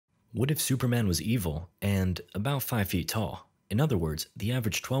What if Superman was evil and about 5 feet tall? In other words, the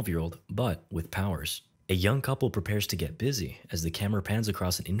average 12-year-old, but with powers. A young couple prepares to get busy as the camera pans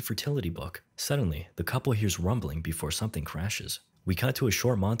across an infertility book. Suddenly, the couple hears rumbling before something crashes. We cut to a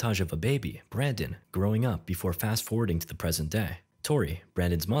short montage of a baby, Brandon, growing up before fast forwarding to the present day. Tori,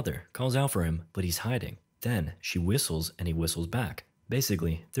 Brandon's mother, calls out for him, but he's hiding. Then, she whistles and he whistles back.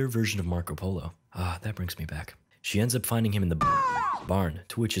 Basically, their version of Marco Polo. Ah, that brings me back. She ends up finding him in the barn,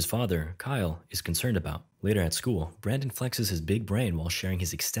 to which his father, Kyle, is concerned about. Later at school, Brandon flexes his big brain while sharing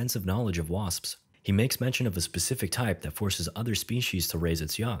his extensive knowledge of wasps. He makes mention of a specific type that forces other species to raise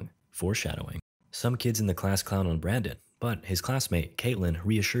its young, foreshadowing. Some kids in the class clown on Brandon, but his classmate, Caitlin,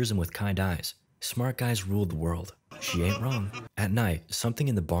 reassures him with kind eyes. Smart guys rule the world. She ain't wrong. At night, something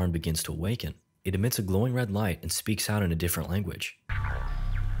in the barn begins to awaken. It emits a glowing red light and speaks out in a different language.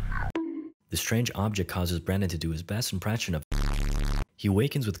 The strange object causes Brandon to do his best impression of. He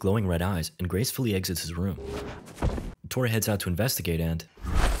awakens with glowing red eyes and gracefully exits his room. Tori heads out to investigate and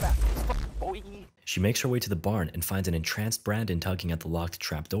she makes her way to the barn and finds an entranced Brandon tugging at the locked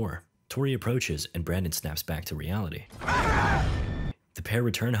trapdoor. Tori approaches and Brandon snaps back to reality. The pair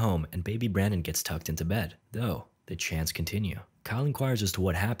return home and baby Brandon gets tucked into bed, though the chants continue. Kyle inquires as to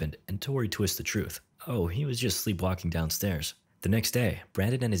what happened and Tori twists the truth. Oh, he was just sleepwalking downstairs. The next day,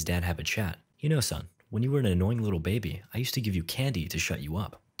 Brandon and his dad have a chat. You know, son, when you were an annoying little baby, I used to give you candy to shut you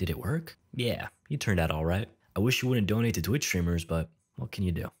up. Did it work? Yeah, you turned out alright. I wish you wouldn't donate to Twitch streamers, but what can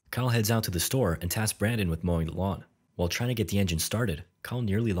you do? Kyle heads out to the store and tasks Brandon with mowing the lawn. While trying to get the engine started, Kyle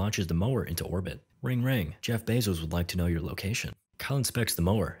nearly launches the mower into orbit. Ring ring, Jeff Bezos would like to know your location. Kyle inspects the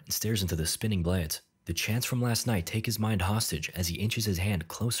mower and stares into the spinning blades. The chants from last night take his mind hostage as he inches his hand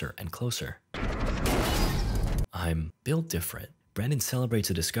closer and closer. I'm built different. Brandon celebrates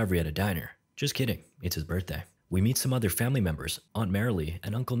a discovery at a diner. Just kidding, it's his birthday. We meet some other family members, Aunt Marilee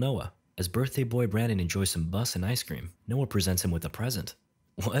and Uncle Noah. As birthday boy Brandon enjoys some bus and ice cream, Noah presents him with a present.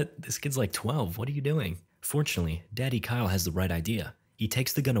 What? This kid's like 12, what are you doing? Fortunately, Daddy Kyle has the right idea. He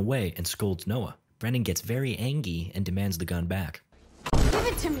takes the gun away and scolds Noah. Brandon gets very angry and demands the gun back. Give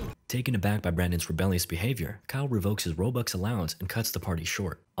it to me! Taken aback by Brandon's rebellious behavior, Kyle revokes his Robux allowance and cuts the party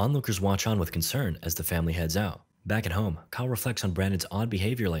short. Onlookers watch on with concern as the family heads out. Back at home, Kyle reflects on Brandon's odd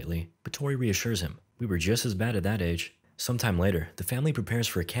behavior lately, but Tori reassures him. We were just as bad at that age. Sometime later, the family prepares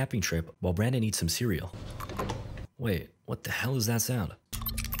for a camping trip while Brandon eats some cereal. Wait, what the hell is that sound?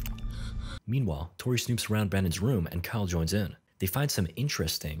 Meanwhile, Tori snoops around Brandon's room and Kyle joins in. They find some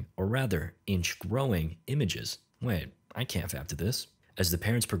interesting, or rather, inch-growing images. Wait, I can't fap to this. As the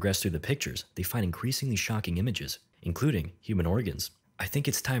parents progress through the pictures, they find increasingly shocking images, including human organs. I think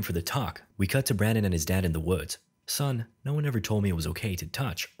it's time for the talk. We cut to Brandon and his dad in the woods. Son, no one ever told me it was okay to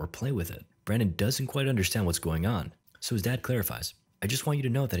touch or play with it. Brandon doesn't quite understand what's going on, so his dad clarifies. I just want you to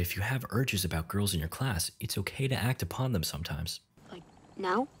know that if you have urges about girls in your class, it's okay to act upon them sometimes. Like,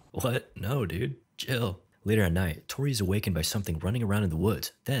 now? What? No, dude. Chill. Later at night, Tori is awakened by something running around in the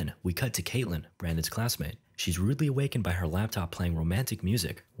woods. Then, we cut to Caitlin, Brandon's classmate. She's rudely awakened by her laptop playing romantic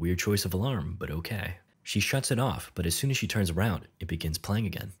music. Weird choice of alarm, but okay. She shuts it off, but as soon as she turns around, it begins playing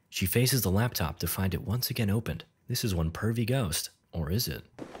again. She faces the laptop to find it once again opened. This is one pervy ghost. Or is it?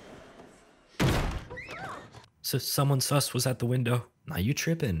 So someone sus was at the window. Nah, you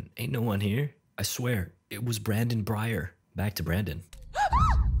trippin'. Ain't no one here. I swear, it was Brandon Breyer. Back to Brandon.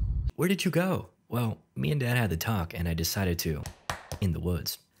 Where did you go? Well, me and Dad had the talk and I decided to... in the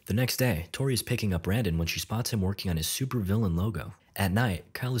woods. The next day, Tori is picking up Brandon when she spots him working on his supervillain logo. At night,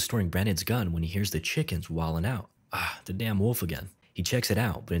 Kyle is storing Brandon's gun when he hears the chickens wildin' out. Ah, the damn wolf again. He checks it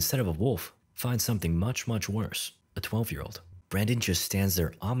out, but instead of a wolf, finds something much, much worse. A 12-year-old. Brandon just stands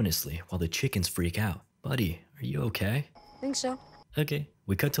there ominously while the chickens freak out. Buddy, are you okay? Think so. Okay.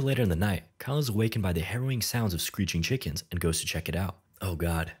 We cut to later in the night. Kyle is awakened by the harrowing sounds of screeching chickens and goes to check it out. Oh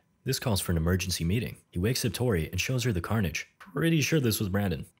god. This calls for an emergency meeting. He wakes up Tori and shows her the carnage. Pretty sure this was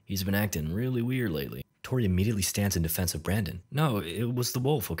Brandon. He's been acting really weird lately. Tori immediately stands in defense of Brandon. No, it was the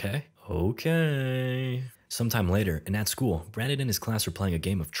wolf, okay? Okay. Sometime later, and at school, Brandon and his class are playing a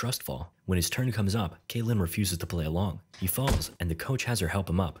game of trust fall. When his turn comes up, Caitlin refuses to play along. He falls, and the coach has her help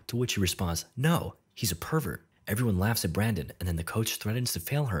him up, to which he responds, no, he's a pervert. Everyone laughs at Brandon, and then the coach threatens to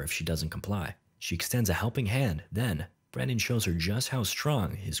fail her if she doesn't comply. She extends a helping hand, then Brandon shows her just how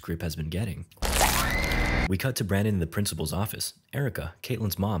strong his grip has been getting. We cut to Brandon in the principal's office. Erica,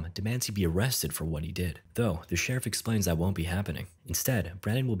 Caitlin's mom, demands he be arrested for what he did. Though, the sheriff explains that won't be happening. Instead,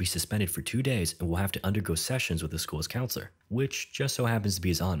 Brandon will be suspended for 2 days and will have to undergo sessions with the school's counselor, which just so happens to be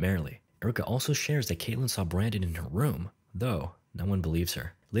his Aunt Marilee. Erica also shares that Caitlin saw Brandon in her room, though no one believes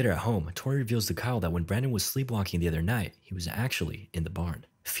her. Later at home, Tori reveals to Kyle that when Brandon was sleepwalking the other night, he was actually in the barn.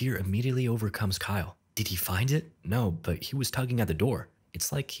 Fear immediately overcomes Kyle. Did he find it? No, but he was tugging at the door.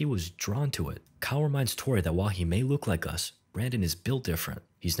 It's like he was drawn to it. Kyle reminds Tori that while he may look like us, Brandon is built different.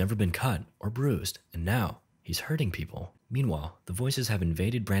 He's never been cut or bruised, and now he's hurting people. Meanwhile, the voices have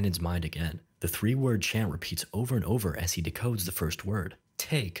invaded Brandon's mind again. The 3-word chant repeats over and over as he decodes the first word.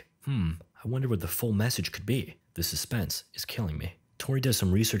 Take. I wonder what the full message could be. The suspense is killing me. Tori does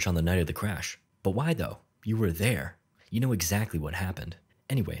some research on the night of the crash. But why though? You were there. You know exactly what happened.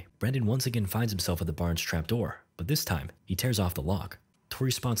 Anyway, Brandon once again finds himself at the barn's trapdoor, but this time, he tears off the lock.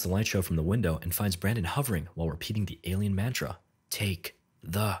 Tori spots the light show from the window and finds Brandon hovering while repeating the alien mantra. Take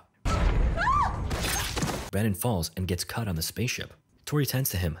the... Brandon falls and gets cut on the spaceship. Tori tends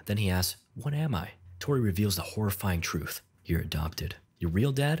to him, then he asks, what am I? Tori reveals the horrifying truth. You're adopted. Your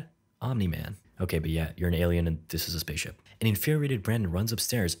real dad? Omni-Man. Okay, but yeah, you're an alien and this is a spaceship. An infuriated Brandon runs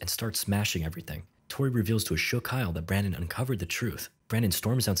upstairs and starts smashing everything. Tori reveals to a shook Kyle that Brandon uncovered the truth. Brandon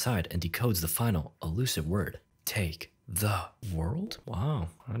storms outside and decodes the final, elusive word. Take the world? Wow,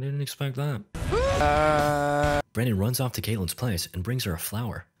 I didn't expect that. Brandon runs off to Caitlin's place and brings her a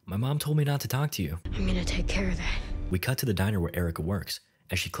flower. My mom told me not to talk to you. I'm gonna take care of that. We cut to the diner where Erica works.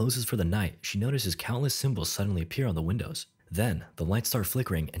 As she closes for the night, she notices countless symbols suddenly appear on the windows. Then, the lights start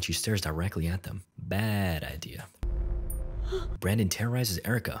flickering and she stares directly at them. Bad idea. Brandon terrorizes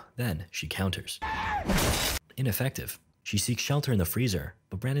Erica, then she counters. Ineffective. She seeks shelter in the freezer,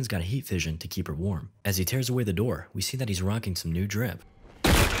 but Brandon's got heat vision to keep her warm. As he tears away the door, we see that he's rocking some new drip.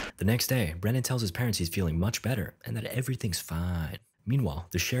 The next day, Brandon tells his parents he's feeling much better and that everything's fine. Meanwhile,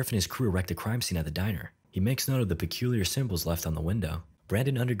 the sheriff and his crew erect a crime scene at the diner. He makes note of the peculiar symbols left on the window.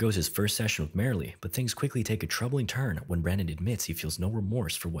 Brandon undergoes his first session with Marilee, but things quickly take a troubling turn when Brandon admits he feels no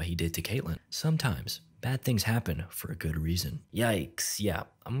remorse for what he did to Caitlin. Sometimes, bad things happen for a good reason. Yikes, yeah,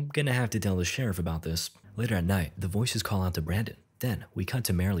 I'm gonna have to tell the sheriff about this. Later at night, the voices call out to Brandon. Then, we cut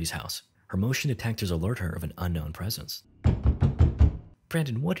to Marilee's house. Her motion detectors alert her of an unknown presence.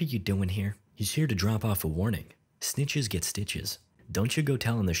 Brandon, what are you doing here? He's here to drop off a warning. Snitches get stitches. Don't you go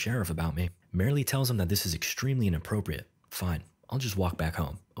telling the sheriff about me. Marilee tells him that this is extremely inappropriate. Fine, I'll just walk back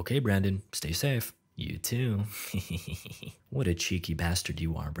home. Okay, Brandon, stay safe. You too. What a cheeky bastard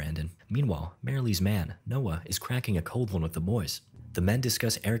you are, Brandon. Meanwhile, Marilee's man, Noah, is cracking a cold one with the boys. The men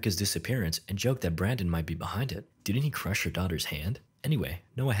discuss Erica's disappearance and joke that Brandon might be behind it. Didn't he crush her daughter's hand? Anyway,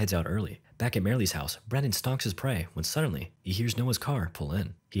 Noah heads out early. Back at Marilee's house, Brandon stalks his prey when suddenly he hears Noah's car pull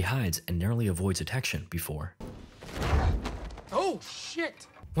in. He hides and narrowly avoids detection before... Oh, shit!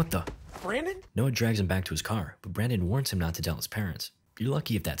 What the? Brandon? Noah drags him back to his car, but Brandon warns him not to tell his parents. You're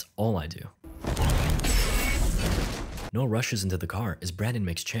lucky if that's all I do. Noah rushes into the car as Brandon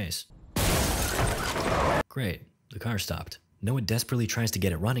makes chase. Great, the car stopped. Noah desperately tries to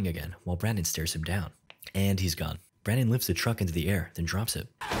get it running again while Brandon stares him down. And he's gone. Brandon lifts the truck into the air, then drops it.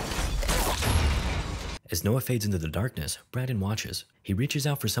 As Noah fades into the darkness, Brandon watches. He reaches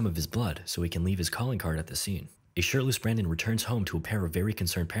out for some of his blood so he can leave his calling card at the scene. A shirtless Brandon returns home to a pair of very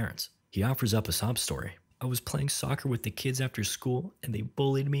concerned parents. He offers up a sob story. I was playing soccer with the kids after school and they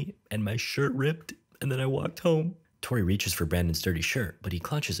bullied me and my shirt ripped and then I walked home. Tori reaches for Brandon's dirty shirt, but he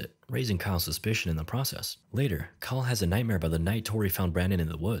clutches it, raising Kyle's suspicion in the process. Later, Kyle has a nightmare about the night Tori found Brandon in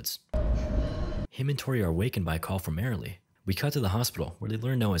the woods. Him and Tori are awakened by a call from Marilee. We cut to the hospital where they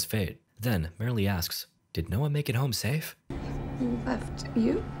learn Noah's fate. Then, Marilee asks, did Noah make it home safe? Who left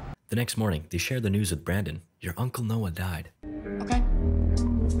you? The next morning, they share the news with Brandon. Your Uncle Noah died. Okay.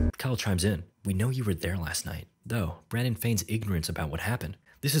 Kyle chimes in. We know you were there last night. Though, Brandon feigns ignorance about what happened.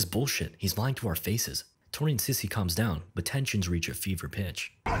 This is bullshit. He's lying to our faces. Tori insists he calms down, but tensions reach a fever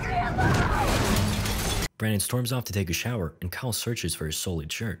pitch. Brandon storms off to take a shower, and Kyle searches for his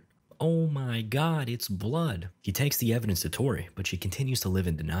sullied shirt. Oh my god, it's blood. He takes the evidence to Tori, but she continues to live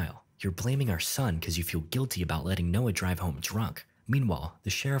in denial. You're blaming our son because you feel guilty about letting Noah drive home drunk. Meanwhile, the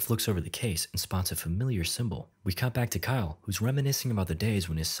sheriff looks over the case and spots a familiar symbol. We cut back to Kyle, who's reminiscing about the days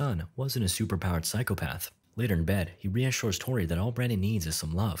when his son wasn't a superpowered psychopath. Later in bed, he reassures Tori that all Brandon needs is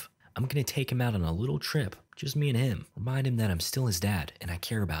some love. I'm gonna take him out on a little trip, just me and him, remind him that I'm still his dad and I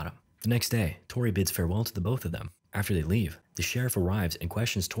care about him. The next day, Tori bids farewell to the both of them. After they leave, the sheriff arrives and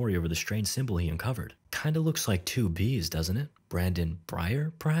questions Tori over the strange symbol he uncovered. Kinda looks like two B's, doesn't it? Brandon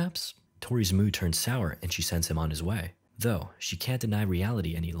Breyer, perhaps? Tori's mood turns sour and she sends him on his way. Though, she can't deny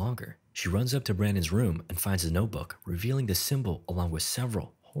reality any longer. She runs up to Brandon's room and finds a notebook, revealing the symbol along with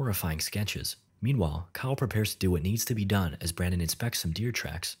several horrifying sketches. Meanwhile, Kyle prepares to do what needs to be done as Brandon inspects some deer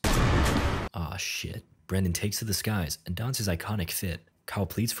tracks. Aw, shit. Brandon takes to the skies and dons his iconic fit. Kyle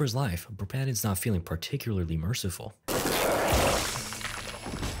pleads for his life, but Brandon's not feeling particularly merciful.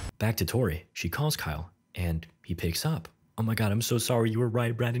 Back to Tori. She calls Kyle, and he picks up. Oh my god, I'm so sorry, you were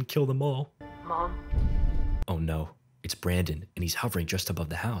right, Brandon, kill them all. Mom? Oh no, it's Brandon, and he's hovering just above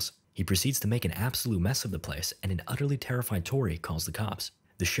the house. He proceeds to make an absolute mess of the place, and an utterly terrified Tori calls the cops.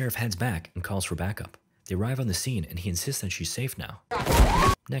 The sheriff heads back and calls for backup. They arrive on the scene, and he insists that she's safe now.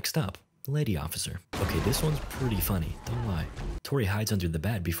 Next up, the lady officer. Okay, this one's pretty funny, don't lie. Tori hides under the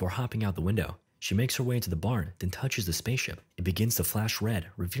bed before hopping out the window. She makes her way into the barn, then touches the spaceship. It begins to flash red,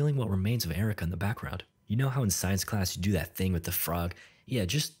 revealing what remains of Erica in the background. You know how in science class you do that thing with the frog? Yeah,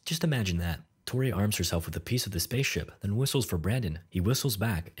 just imagine that. Tori arms herself with a piece of the spaceship, then whistles for Brandon. He whistles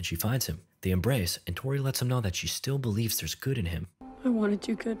back, and she finds him. They embrace, and Tori lets him know that she still believes there's good in him. I wanted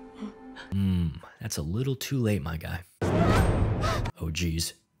you good. That's a little too late, my guy. Oh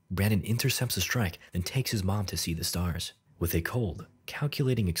geez. Brandon intercepts the strike, then takes his mom to see the stars. With a cold,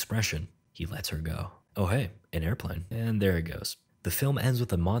 calculating expression, he lets her go. Oh hey, an airplane. And there it goes. The film ends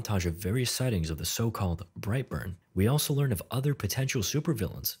with a montage of various sightings of the so-called Brightburn. We also learn of other potential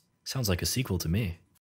supervillains. Sounds like a sequel to me.